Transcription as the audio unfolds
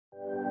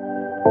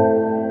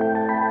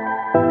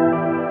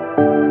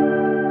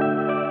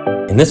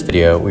In this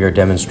video, we are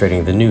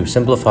demonstrating the new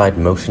Simplified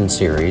Motion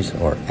Series,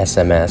 or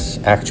SMS,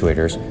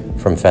 actuators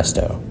from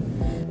Festo.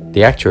 The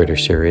actuator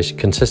series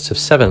consists of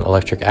 7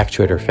 electric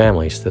actuator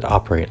families that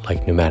operate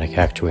like pneumatic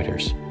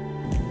actuators.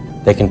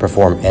 They can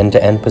perform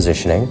end-to-end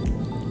positioning,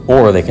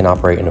 or they can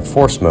operate in a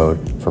force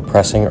mode for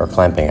pressing or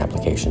clamping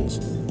applications.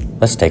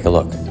 Let's take a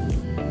look.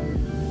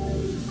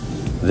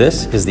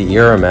 This is the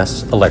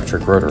ERMS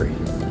electric rotary.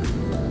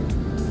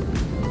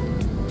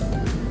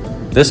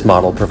 This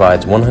model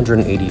provides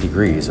 180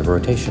 degrees of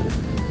rotation,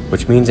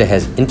 which means it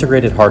has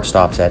integrated hard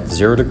stops at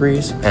 0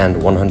 degrees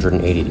and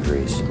 180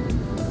 degrees.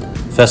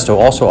 Festo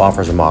also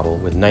offers a model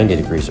with 90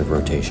 degrees of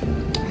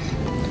rotation.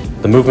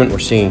 The movement we're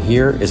seeing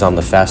here is on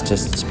the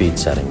fastest speed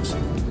settings.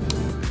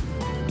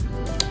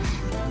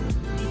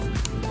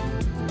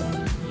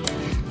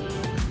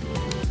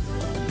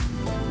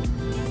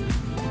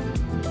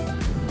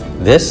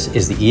 This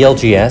is the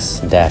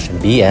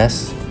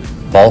ELGS-BS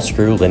ball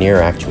screw linear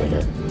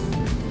actuator.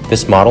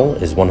 This model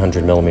is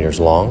 100 millimeters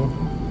long,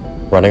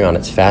 running on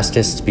its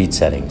fastest speed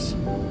settings.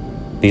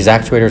 These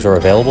actuators are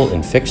available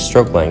in fixed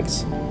stroke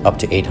lengths up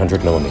to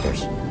 800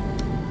 millimeters.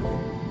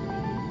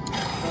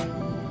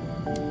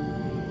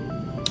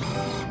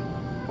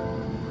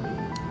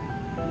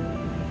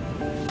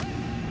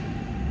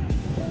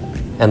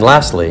 And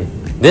lastly,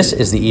 this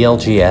is the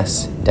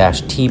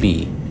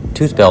ELGS-TB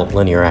tooth belt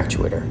linear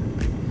actuator.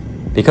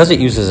 Because it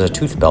uses a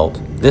tooth belt,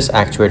 this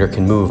actuator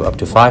can move up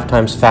to 5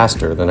 times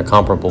faster than a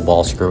comparable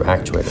ball screw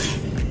actuator,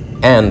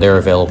 and they're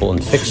available in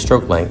fixed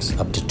stroke lengths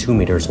up to 2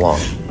 meters long.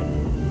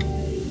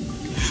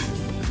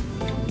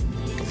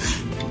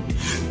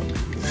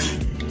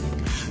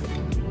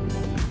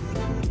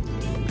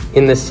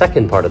 In this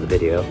second part of the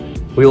video,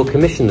 we will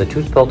commission the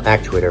tooth belt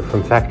actuator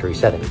from factory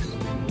settings.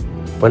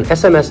 When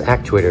SMS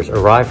actuators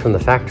arrive from the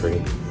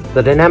factory,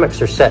 the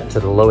dynamics are set to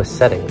the lowest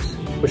settings,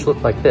 which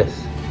look like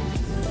this.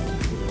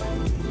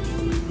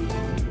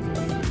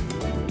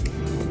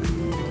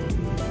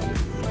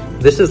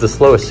 This is the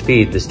slowest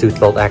speed this tooth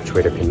belt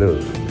actuator can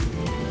move.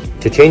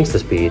 To change the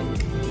speed,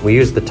 we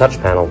use the touch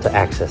panel to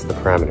access the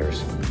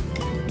parameters.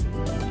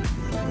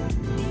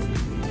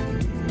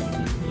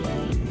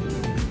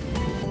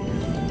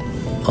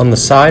 On the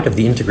side of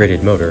the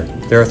integrated motor,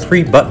 there are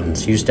 3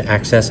 buttons used to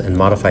access and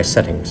modify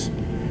settings.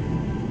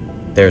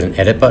 There's an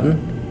edit button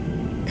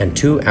and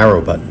 2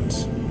 arrow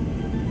buttons.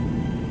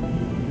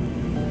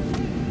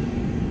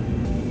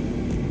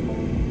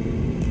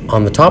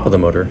 On the top of the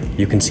motor,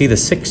 you can see the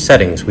 6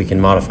 settings we can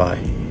modify.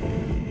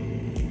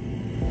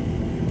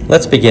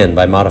 Let's begin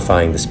by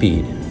modifying the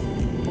speed.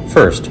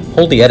 First,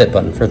 hold the edit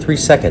button for 3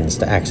 seconds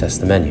to access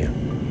the menu.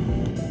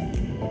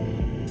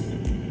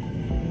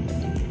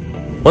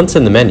 Once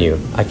in the menu,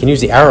 I can use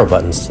the arrow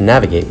buttons to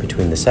navigate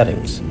between the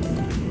settings.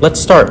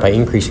 Let's start by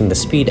increasing the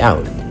speed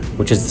out,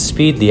 which is the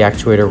speed the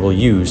actuator will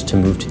use to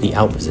move to the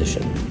out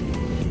position.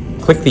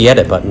 Click the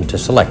edit button to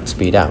select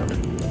speed out.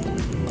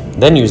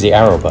 Then use the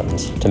arrow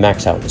buttons to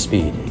max out the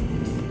speed.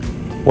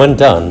 When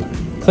done,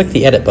 click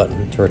the edit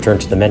button to return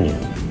to the menu.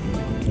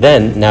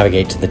 Then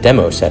navigate to the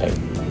demo setting,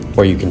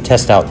 where you can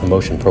test out the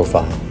motion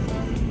profile.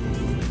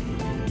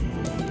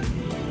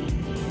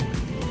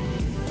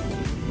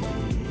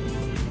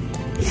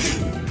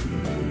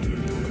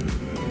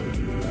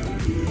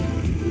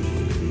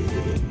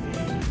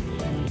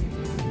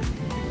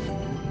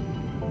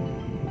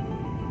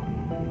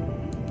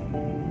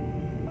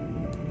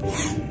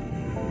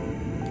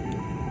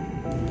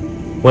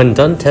 When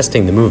done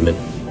testing the movement,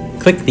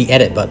 click the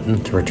Edit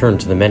button to return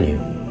to the menu.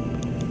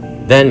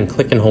 Then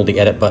click and hold the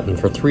Edit button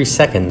for 3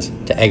 seconds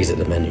to exit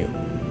the menu.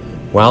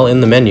 While in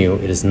the menu,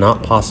 it is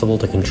not possible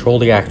to control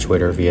the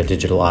actuator via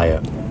digital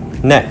I/O.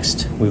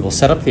 Next, we will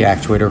set up the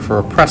actuator for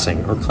a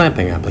pressing or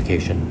clamping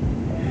application.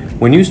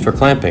 When used for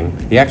clamping,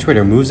 the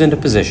actuator moves into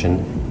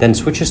position, then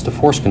switches to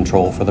force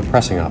control for the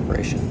pressing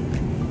operation.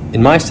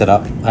 In my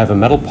setup, I have a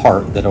metal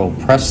part that I will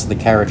press the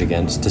carriage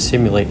against to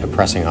simulate a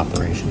pressing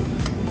operation.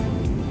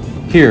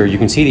 Here, you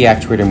can see the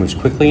actuator moves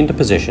quickly into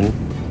position,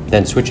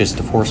 then switches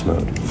to force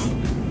mode.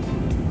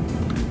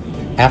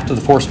 After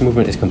the force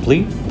movement is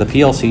complete, the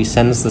PLC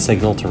sends the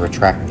signal to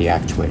retract the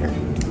actuator.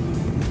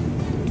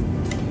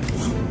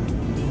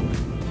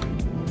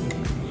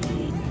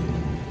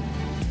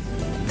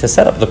 To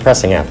set up the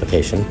pressing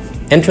application,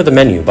 enter the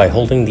menu by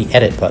holding the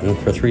Edit button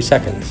for 3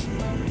 seconds.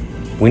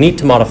 We need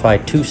to modify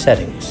 2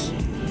 settings: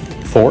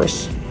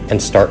 Force and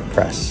Start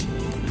Press.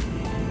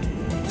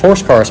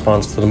 Force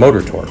corresponds to the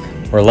motor torque,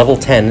 where level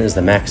 10 is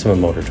the maximum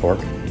motor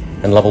torque,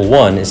 and level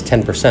 1 is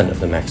 10%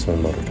 of the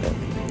maximum motor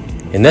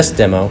torque. In this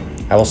demo,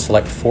 I will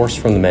select Force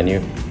from the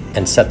menu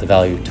and set the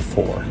value to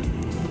 4.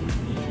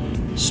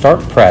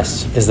 Start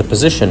Press is the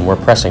position where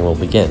pressing will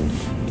begin.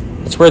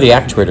 It's where the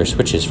actuator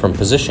switches from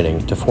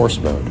positioning to force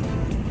mode.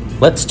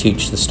 Let's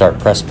teach the Start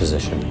Press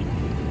position.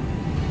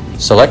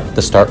 Select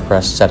the Start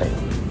Press setting.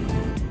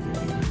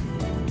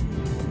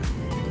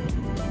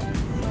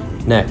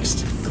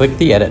 Next, click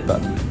the Edit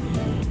button,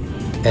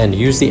 and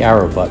use the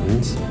arrow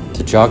buttons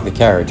to jog the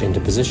carriage into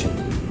position.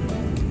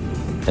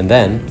 And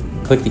then,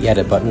 click the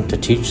Edit button to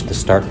teach the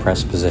Start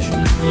Press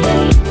position.